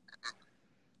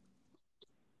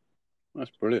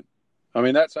 That's brilliant. I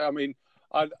mean,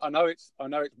 I know it's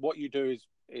what you do is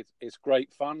it's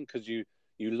great fun because you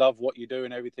love what you do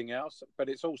and everything else. But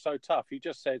it's also tough. You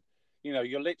just said,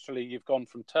 you've gone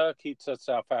from Turkey to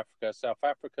South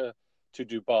Africa to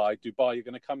Dubai. You're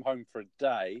going to come home for a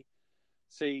day,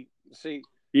 see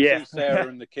Sarah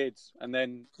and the kids, and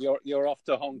then you're off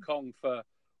to Hong Kong for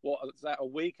what is that, a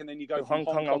week, and then you go from Hong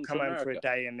Kong. I'll come home for a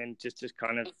day and then just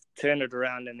kind of turn it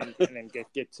around and then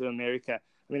get to America.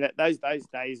 I mean, those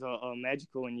days are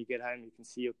magical when you get home. You can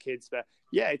see your kids, but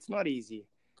yeah, it's not easy.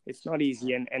 It's not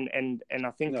easy, and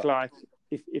I think like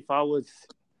if I was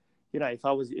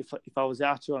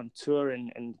out here on tour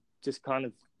and just kind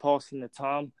of passing the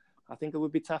time, I think it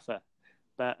would be tougher.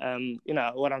 But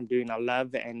what I'm doing, I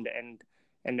love, and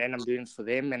I'm doing it for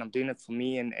them, and I'm doing it for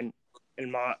me, and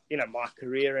my my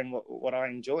career and what I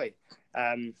enjoy.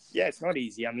 It's not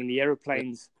easy. I mean, the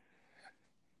aeroplanes,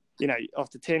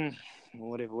 after 10,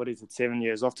 what is it, 7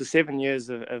 years? After 7 years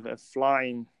of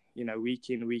flying, week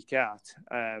in, week out,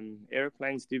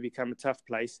 aeroplanes do become a tough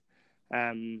place.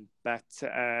 But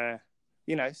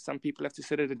some people have to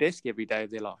sit at a desk every day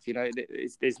of their life.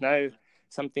 There's no.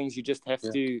 Some things you just have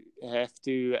to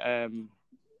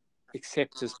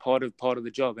accept as part of the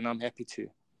job, and I'm happy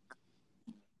to.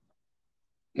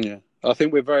 Yeah, I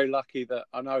think we're very lucky that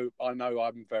I know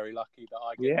I'm very lucky that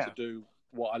I get to do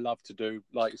what I love to do,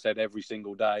 like you said, every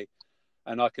single day.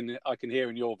 And I can hear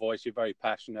in your voice you're very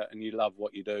passionate and you love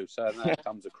what you do. So that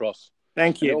comes across.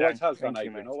 Thank you. It always has done,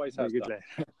 Adrian. Always has done.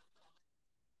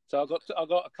 So I've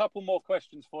got a couple more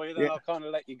questions for you, then I'll kind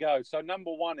of let you go. So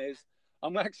number one is,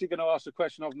 I'm actually going to ask a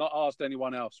question I've not asked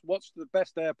anyone else. What's the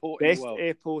best airport in the world? Best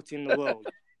airport in the world.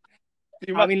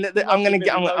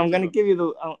 I'm going to give you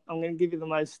the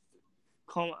most.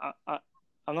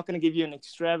 I'm not going to give you an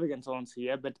extravagant answer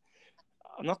here, but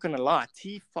I'm not going to lie.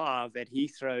 T5 at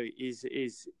Heathrow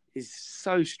is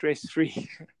so stress free.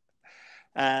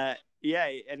 Yeah,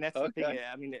 and that's the thing.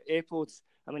 I mean, airports.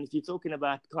 I mean, if you're talking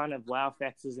about kind of wow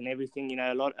factors and everything,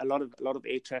 a lot of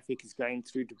air traffic is going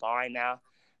through Dubai now.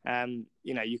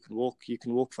 You can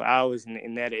walk for hours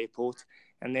in that airport.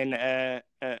 And then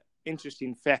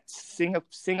interesting fact: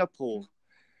 Singapore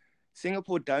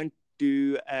don't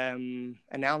do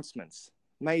announcements.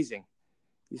 Amazing.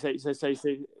 When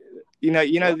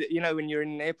you're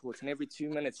in an airport and every 2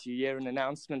 minutes you hear an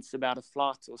announcement about a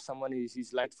flight or someone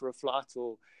who's late for a flight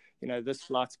or this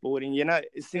flight's boarding.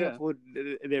 Singapore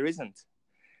there isn't,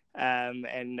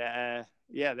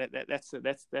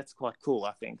 that's quite cool.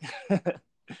 I think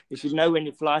you should know when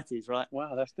your flight is, right?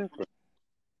 Wow, that's different.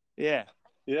 Yeah.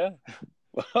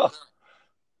 Well,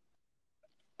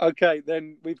 okay,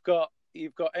 then you've got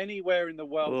anywhere in the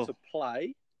world to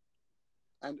play.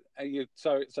 And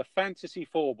so it's a fantasy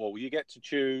 4-ball. You get to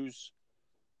choose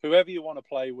whoever you want to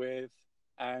play with,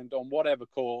 and on whatever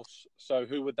course. So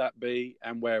who would that be,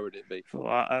 and where would it be?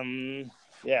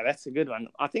 Yeah, that's a good one.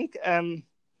 I think. I've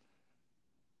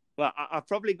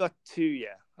probably got two.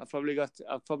 Yeah, I've probably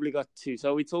got two.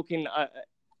 So are we talking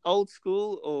old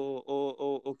school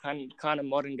or kind of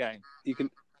modern game?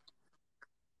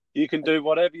 You can do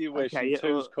whatever you wish. Okay,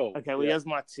 two's cool. Okay, well, here's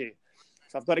my two.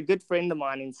 So I've got a good friend of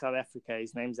mine in South Africa.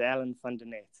 His name's Alan van der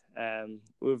Net.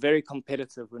 We're very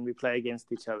competitive when we play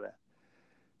against each other.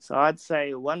 So I'd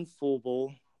say 1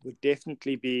 4-ball would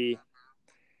definitely be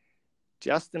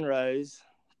Justin Rose,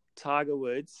 Tiger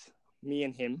Woods, me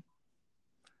and him.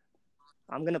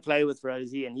 I'm going to play with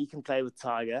Rosie and he can play with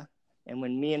Tiger. And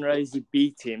when me and Rosie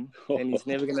beat him, then he's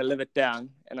never going to live it down.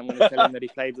 And I'm going to tell him that he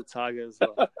played with Tiger as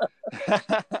well.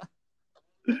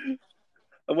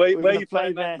 Where are you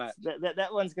playing that match?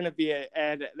 That one's going to be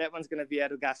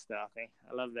at Augusta, I think.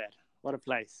 I love that. What a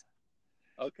place.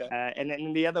 Okay. And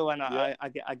then the other one, I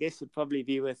guess, would probably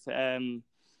be with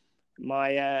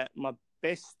my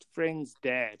best friend's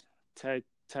dad,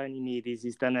 Tony Meades.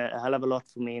 He's done a hell of a lot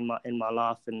for me in my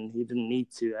life, and he didn't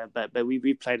need to. But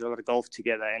we played a lot of golf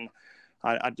together, and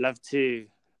I'd love to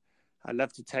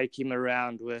take him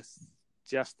around with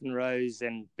Justin Rose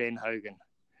and Ben Hogan.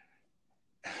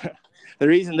 the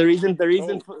reason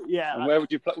cool. for, yeah. And where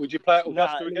would you play? Would you play at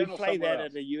Augusta again? No, play that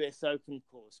at a US Open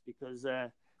course because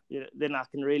then I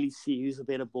can really see who's a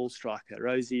better ball striker,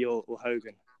 Rosie or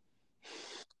Hogan.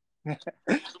 So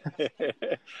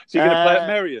you're going to play at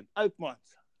Merion? Oakmont.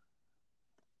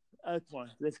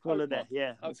 Let's call it that.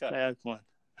 Yeah, let's play Oakmont.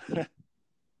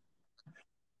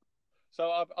 So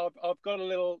I've got a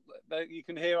little. You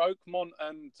can hear Oakmont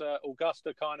and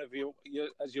Augusta kind of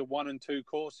as your 1 and 2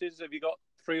 courses. Have you got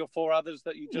 3 or 4 others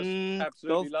that you just absolutely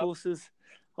golf love? Courses.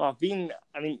 Well,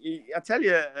 I tell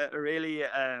you, really.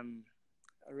 I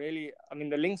mean,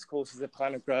 the links courses have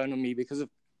kind of grown on me because of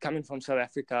coming from South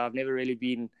Africa. I've never really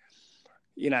been,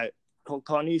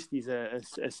 Carnoustie is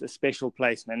a special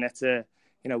place, man. That's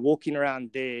walking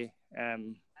around there,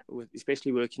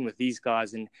 especially working with these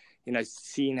guys and,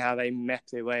 seeing how they map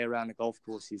their way around a golf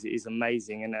course is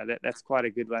amazing. And that's quite a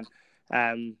good one.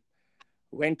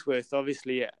 Wentworth,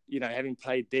 obviously, having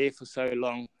played there for so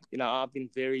long, I've been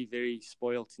very, very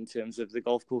spoilt in terms of the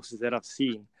golf courses that I've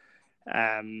seen.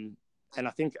 And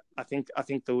I think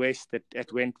the West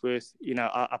at Wentworth,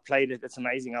 I played it. It's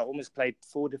amazing. I almost played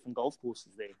 4 different golf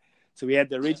courses there. So we had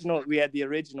the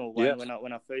original one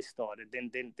when I first started.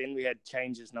 Then we had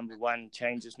changes number 1,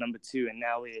 changes number 2, and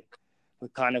now we're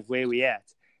kind of where we're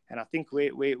at. And I think where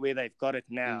they've got it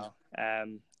now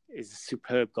is a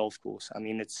superb golf course. I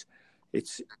mean, it's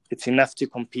enough to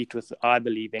compete with, I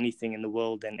believe, anything in the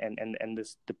world, and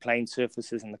the playing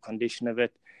surfaces and the condition of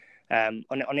it.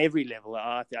 On every level,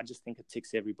 I just think it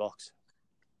ticks every box.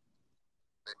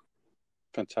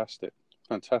 Fantastic.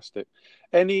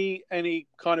 Any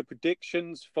kind of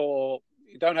predictions for?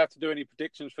 You don't have to do any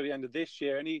predictions for the end of this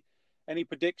year. Any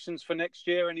predictions for next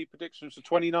year? Any predictions for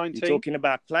 2019? You're talking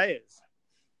about players?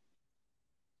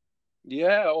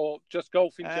 Yeah, or just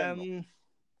golf in general.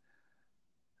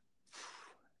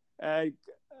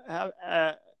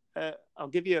 I'll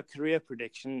give you a career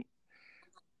prediction.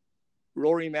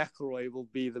 Rory McIlroy will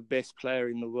be the best player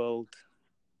in the world.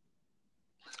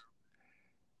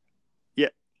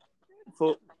 Yeah,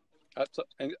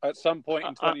 at some point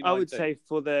in 2019. I would say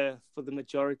for the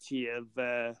majority of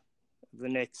the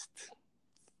next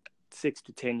 6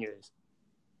 to 10 years.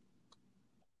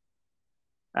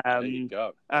 There you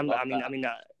go. I mean,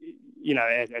 you know,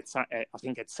 I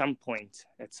think at some point,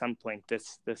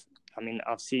 this, I mean,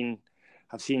 I've seen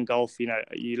golf. You know,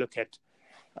 you look at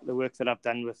the work that I've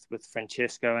done with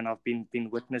Francesco, and I've been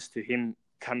witness to him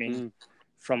coming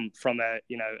from a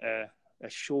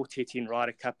short hitting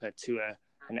Ryder Cupper to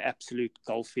an absolute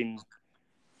golfing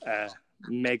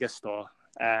megastar,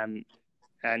 and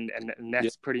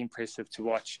that's pretty impressive to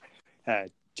watch.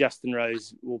 Justin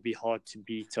Rose will be hard to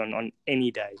beat on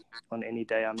any day. I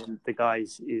mean, the guy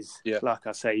is like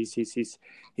I say,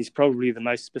 he's probably the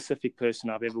most specific person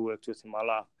I've ever worked with in my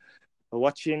life. But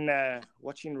watching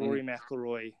Rory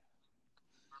McIlroy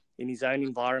in his own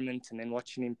environment, and then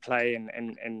watching him play,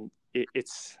 and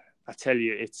it's, I tell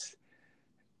you, it's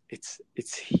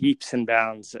heaps and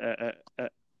bounds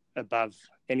above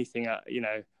anything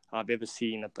I've ever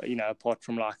seen, apart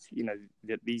from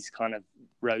these kind of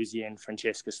Rosie and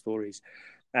Francesca stories.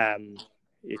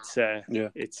 It's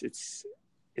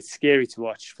scary to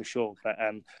watch for sure. But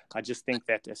I just think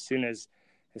that as soon as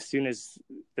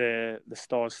the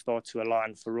stars start to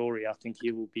align for Rory, I think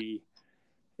he will be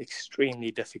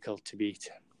extremely difficult to beat.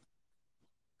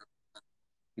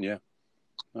 Yeah,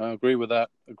 I agree with that.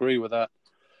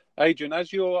 Adrian,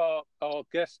 as you're our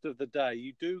guest of the day,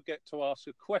 you do get to ask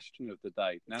a question of the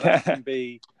day. Now that can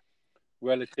be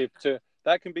relative to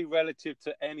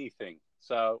anything.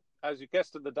 So, as your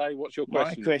guest of the day, what's your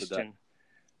question? My question.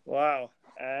 Wow.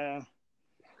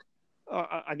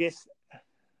 I guess.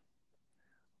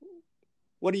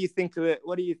 What do you think of it?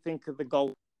 What do you think of the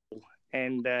golf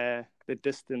and the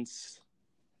distance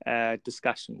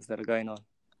discussions that are going on?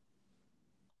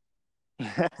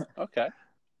 Okay,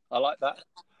 I like that.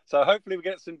 So hopefully we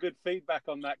get some good feedback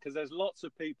on that, because there's lots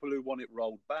of people who want it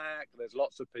rolled back. There's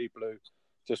lots of people who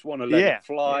just want to let it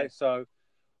fly. Yeah. So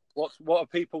what are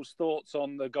people's thoughts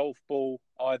on the golf ball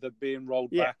either being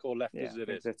rolled back or left as it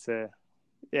is? I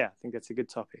think that's a good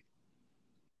topic.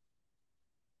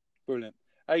 Brilliant.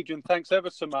 Adrian, thanks ever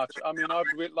so much. I mean,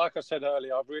 like I said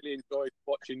earlier, I've really enjoyed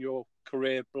watching your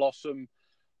career blossom.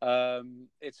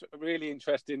 It's really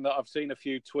interesting that I've seen a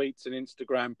few tweets and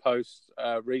Instagram posts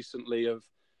recently of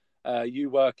you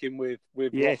working with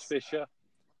Ross Fisher,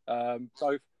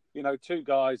 both, two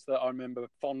guys that I remember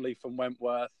fondly from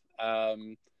Wentworth,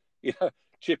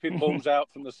 chipping balls out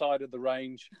from the side of the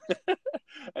range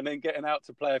and then getting out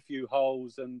to play a few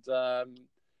holes. And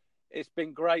it's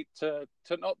been great to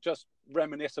not just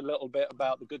reminisce a little bit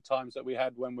about the good times that we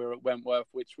had when we were at Wentworth,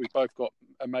 which we both got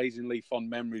amazingly fond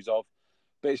memories of,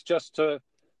 but it's just to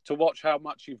watch how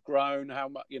much you've grown, how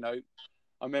much, I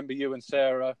remember you and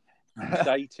Sarah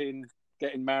dating,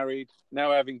 getting married,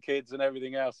 now having kids and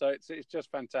everything else. So it's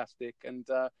just fantastic. And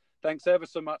thanks ever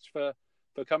so much for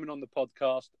coming on the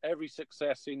podcast. Every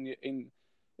success in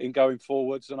going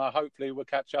forwards, and I hopefully we'll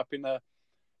catch up in a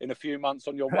few months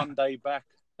on your one day back.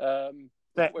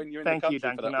 When you're in the country. Thank you,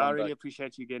 Duncan. I really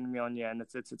appreciate you getting me on. Yeah, and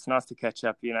it's nice to catch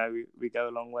up. We go a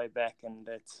long way back, and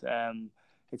it's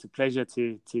a pleasure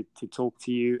to talk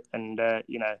to you. And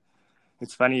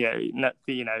it's funny,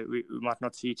 we might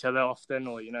not see each other often,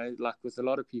 or like with a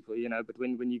lot of people, but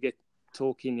when you get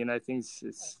talking, things,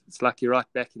 it's like you're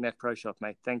right back in that pro shop,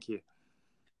 mate. Thank you.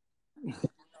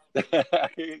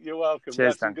 You're welcome.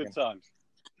 Cheers, Some good times.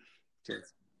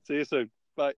 Cheers. See you soon.